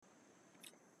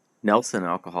Nelson,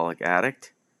 Alcoholic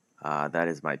Addict. That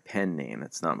is my pen name.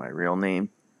 That's not my real name.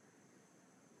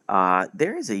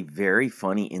 There is a very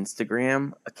funny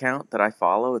Instagram account that I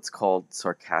follow. It's called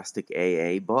Sarcastic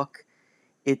AA Book.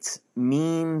 It's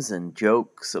memes and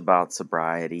jokes about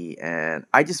sobriety, and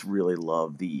I just really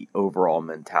love the overall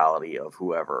mentality of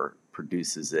whoever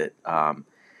produces it.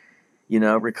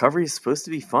 Recovery is supposed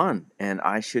to be fun, and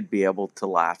I should be able to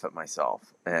laugh at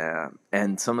myself.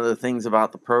 And some of the things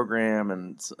about the program,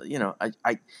 and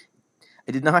I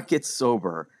did not get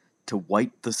sober to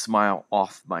wipe the smile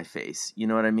off my face. You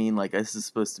know what I mean? Like, this is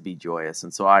supposed to be joyous,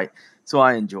 and so I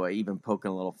enjoy even poking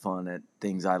a little fun at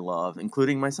things I love,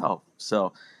 including myself.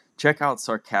 So check out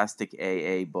Sarcastic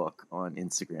AA Book on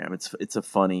Instagram. It's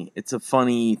a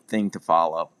funny thing to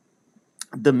follow.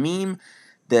 The meme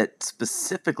that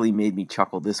specifically made me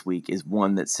chuckle this week is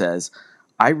one that says,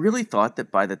 "I really thought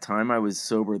that by the time I was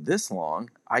sober this long,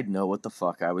 I'd know what the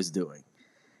fuck I was doing."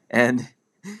 And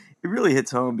it really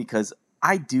hits home because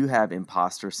I do have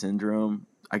imposter syndrome,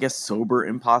 I guess sober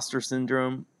imposter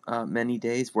syndrome, many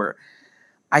days where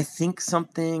I think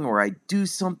something or I do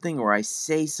something or I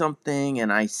say something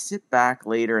and I sit back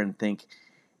later and think,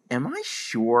 am I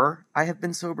sure I have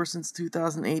been sober since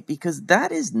 2008? Because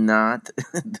that is not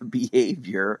the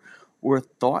behavior or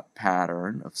thought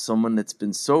pattern of someone that's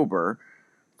been sober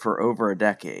for over a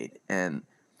decade. And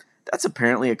that's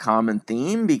apparently a common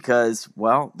theme because,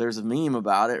 well, there's a meme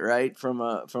about it, right, from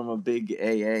a big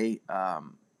AA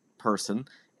person,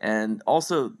 and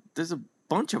also there's a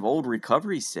bunch of old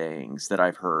recovery sayings that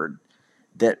I've heard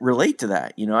that relate to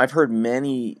that. I've heard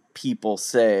many people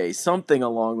say something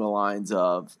along the lines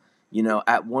of,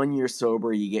 at 1 year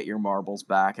sober you get your marbles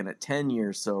back, and at 10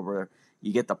 years sober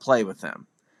you get to play with them.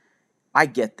 I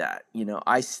get that.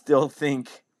 I still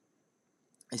think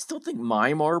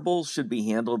my marbles should be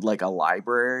handled like a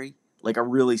library, like a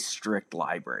really strict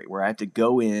library, where I have to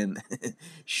go in,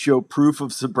 show proof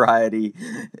of sobriety,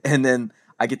 and then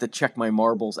I get to check my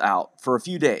marbles out for a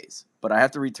few days. But I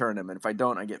have to return them, and if I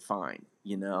don't, I get fined.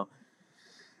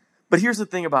 But here's the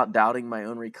thing about doubting my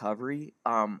own recovery.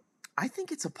 I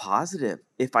think it's a positive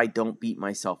if I don't beat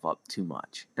myself up too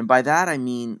much. And by that, I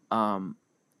mean,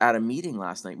 at a meeting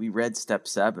last night, we read Step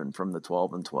 7 from the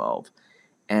 12 and 12.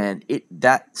 And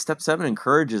that Step 7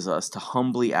 encourages us to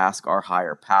humbly ask our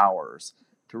higher powers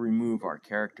to remove our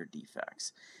character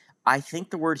defects. I think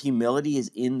the word humility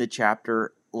is in the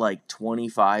chapter like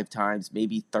 25 times,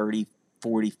 maybe 30,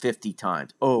 40, 50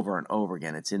 times, over and over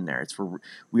again. It's in there.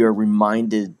 We are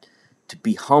reminded to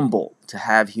be humble, to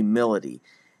have humility.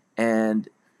 And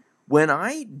when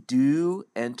I do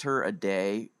enter a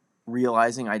day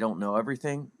realizing I don't know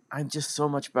everything, I'm just so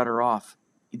much better off.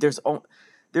 There's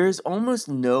almost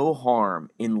no harm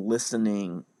in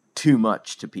listening too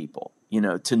much to people,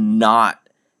 to not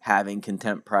having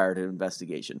contempt prior to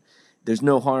investigation. There's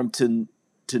no harm to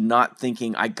not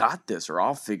thinking I got this or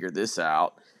I'll figure this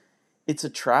out. It's a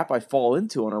trap I fall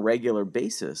into on a regular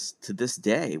basis to this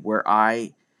day, where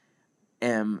I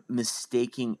am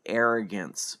mistaking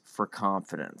arrogance for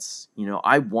confidence.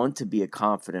 I want to be a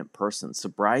confident person.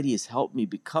 Sobriety has helped me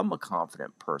become a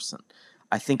confident person.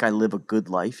 I think I live a good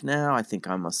life now. I think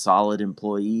I'm a solid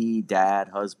employee, dad,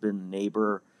 husband,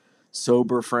 neighbor,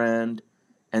 sober friend,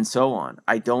 and so on.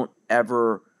 I don't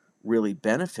ever really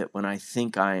benefit when I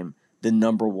think I'm the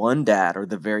number one dad or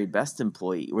the very best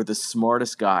employee or the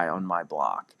smartest guy on my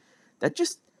block. That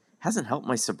just hasn't helped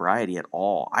my sobriety at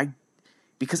all.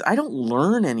 Because I don't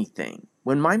learn anything.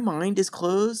 When my mind is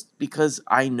closed because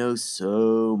I know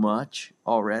so much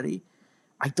already,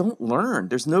 I don't learn.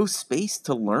 There's no space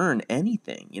to learn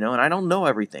anything, and I don't know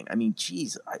everything. I mean,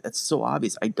 geez, that's so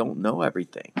obvious. I don't know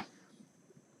everything.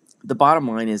 The bottom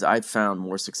line is I've found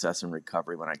more success in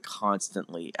recovery when I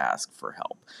constantly ask for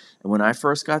help. And when I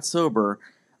first got sober,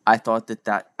 I thought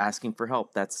that asking for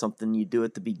help, that's something you do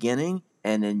at the beginning,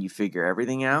 and then you figure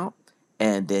everything out,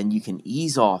 and then you can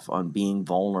ease off on being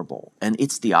vulnerable. And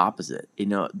it's the opposite.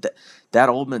 That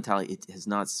old mentality, it has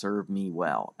not served me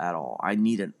well at all. I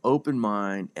need an open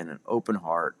mind and an open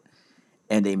heart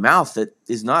and a mouth that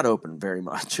is not open very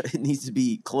much. It needs to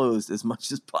be closed as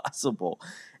much as possible.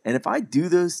 And if I do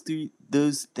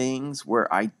those things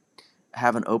where I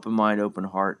have an open mind, open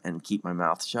heart, and keep my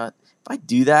mouth shut, if I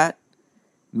do that,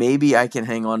 maybe I can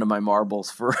hang on to my marbles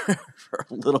for, for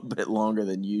a little bit longer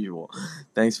than usual.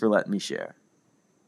 Thanks for letting me share.